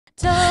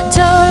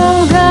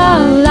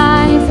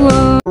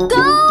Tocalifeworld.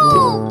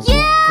 Go!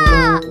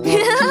 Yeah!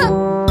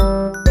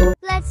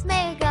 Let's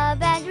make a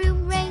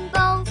bedroom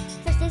rainbow.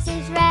 First this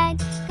is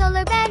red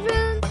color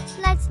bedroom.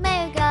 Let's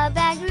make a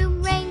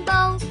bedroom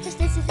rainbow. First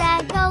this is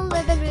red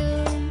color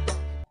bedroom.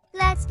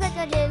 Let's put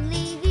a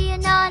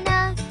television on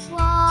a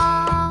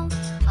wall.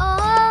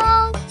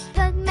 Oh,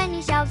 put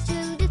many shelves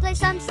to display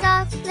some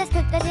stuff. Let's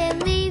put the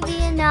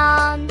television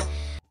on.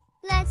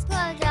 Let's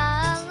put the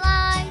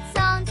lights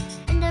on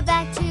in the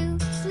back to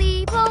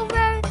sleep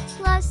over.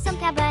 Plus some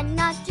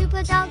cabinet to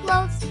put our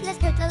clothes. Let's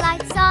put the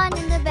lights on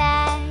in the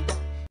bed.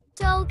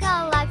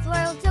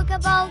 Tocalifeworld, Toca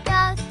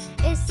Boca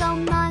is so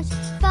much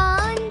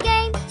fun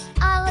game.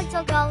 I like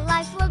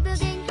Tocalifeworld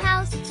building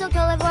house.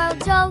 Tocalifeworld,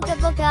 Toca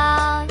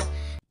Boca.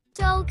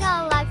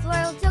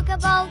 Tocalifeworld, Toca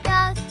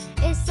Boca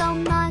is so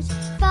much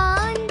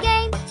fun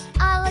game.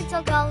 I like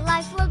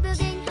Tocalifeworld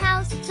building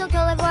house.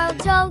 Tocalifeworld,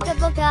 Toca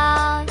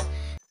Boca.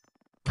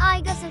 I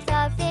got some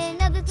stuff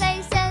in other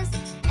places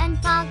and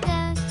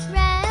pocket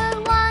red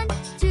one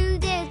to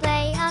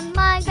display on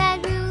my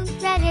bedroom.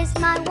 Red is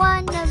my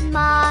one of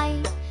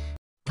mine.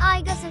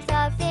 I got some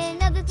stuff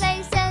in other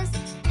places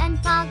and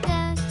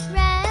pocket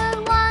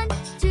red one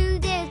to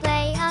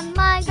display on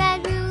my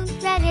bedroom.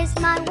 Red is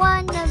my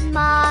one of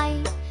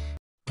mine.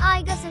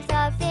 I got some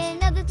stuff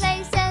in other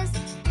places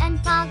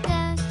and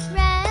pocket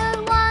red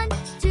one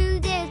to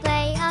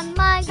display on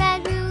my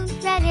bedroom.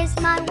 Red is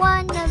my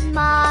one of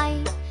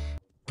mine.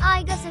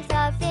 I got some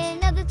stuff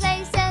in other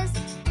places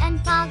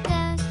and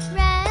pocket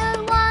red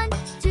one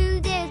to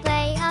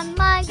display on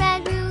my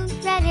bedroom.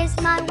 Red is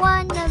my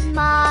one of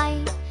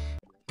mine.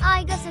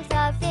 I got some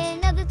stuff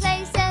in other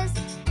places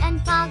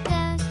and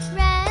pocket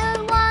red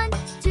one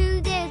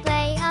to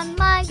display on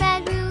my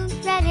bedroom.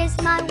 Red is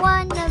my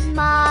one of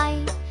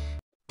mine.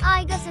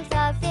 I got some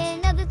stuff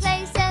in other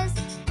places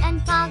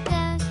and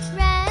pocket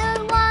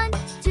red one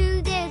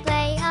to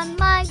display on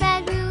my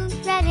bedroom.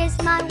 Red is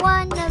my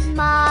one of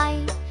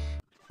mine.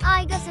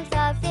 I got some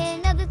stuff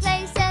in other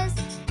places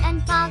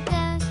and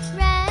pocket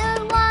red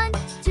one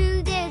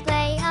to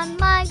display on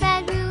my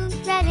bedroom.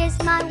 Red is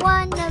my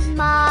one of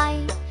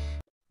mine.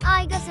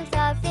 I got some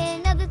stuff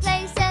in other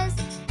places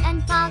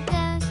and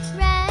pocket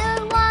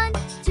red one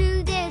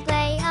to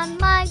display on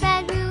my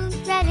bedroom.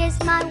 Red is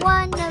my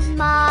one of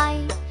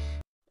mine.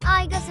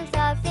 I got some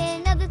stuff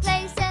in other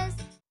places.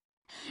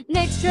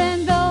 Next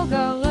rainbow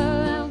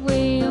color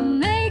will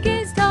make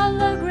its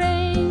color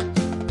green.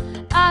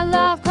 I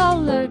love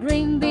color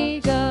green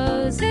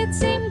because it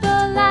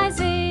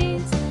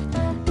symbolizes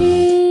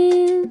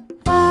in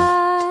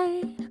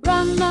white,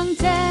 run,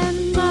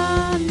 mountain,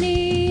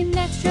 money.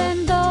 Next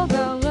rainbow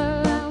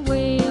color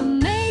will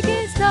make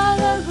its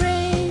color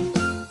green.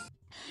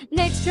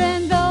 Next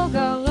rainbow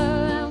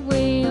color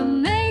will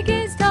make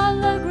its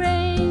color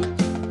green.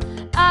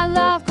 I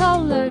love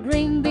color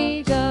green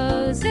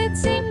because it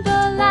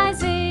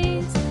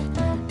symbolizes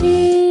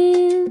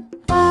in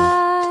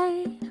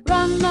white,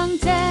 run,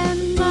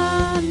 mountain,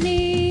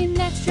 money.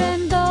 Next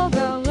rainbow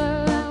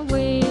color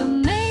will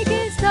make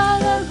its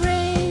color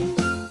green.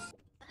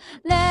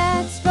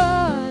 Let's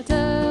put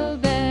a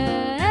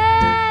bed,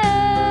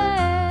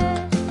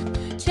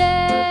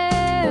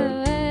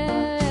 chair,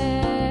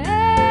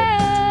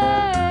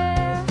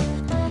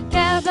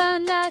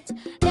 cabinet,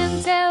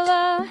 and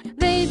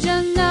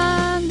television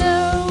on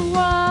the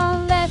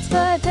wall. Let's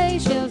put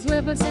shelves,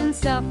 ribbons, and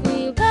stuff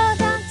we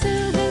put on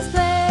to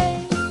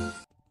display.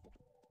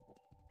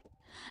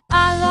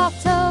 I love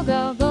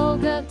Toca,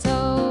 Boca,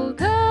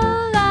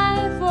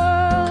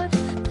 Tocalifeworld.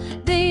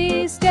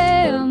 These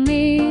give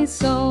me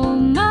so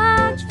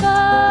much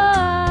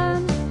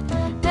fun.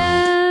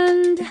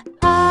 And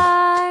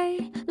I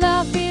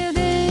love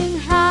building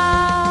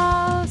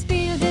house,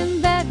 building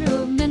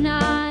bedroom, and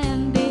I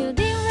am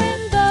building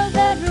rainbow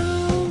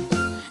bedroom.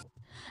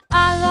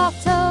 I love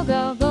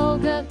Toca,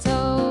 Boca,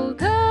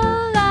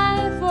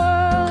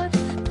 Tocalifeworld.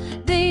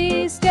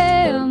 These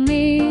give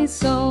me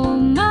so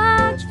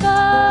much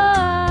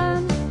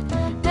fun.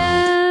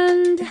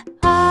 And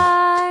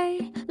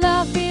I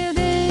love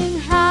building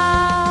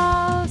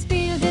house,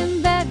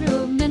 building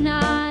bedroom, and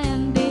I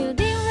am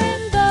building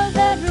rainbow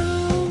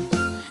bedroom.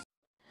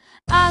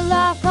 I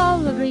love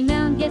coloring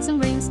and get some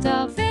green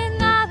stuff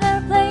in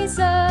other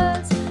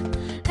places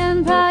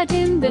and put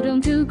in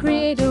bedroom to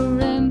create a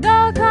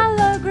rainbow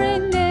color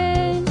green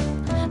in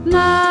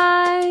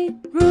my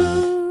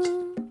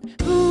room.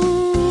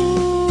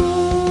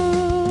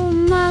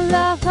 I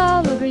love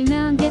coloring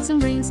and get some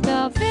green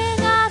stuff in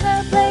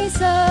other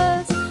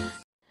places.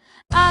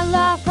 I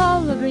love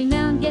coloring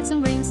and get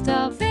some green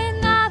stuff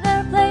in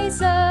other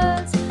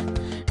places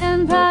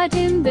and put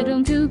in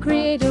bedroom to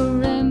create a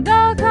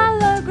rainbow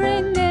color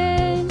green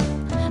in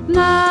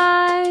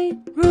my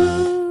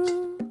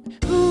room.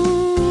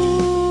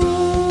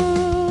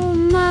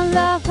 I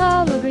love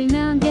coloring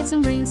and get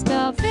some green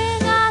stuff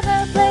in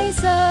other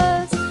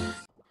places.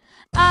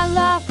 I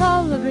love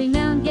coloring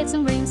and get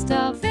some green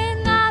stuff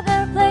in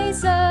other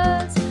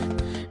places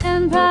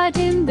and put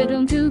in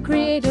bedroom to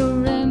create a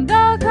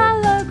rainbow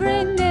color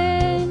green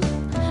in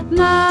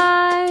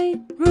my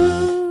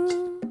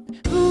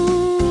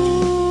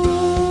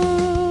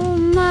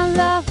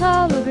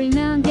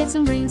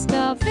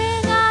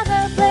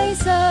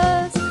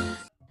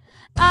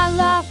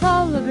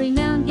green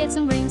and get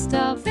some green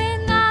stuff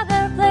in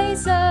other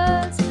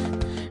places.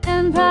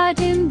 And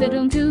brighten the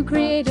room to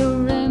create a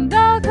rain.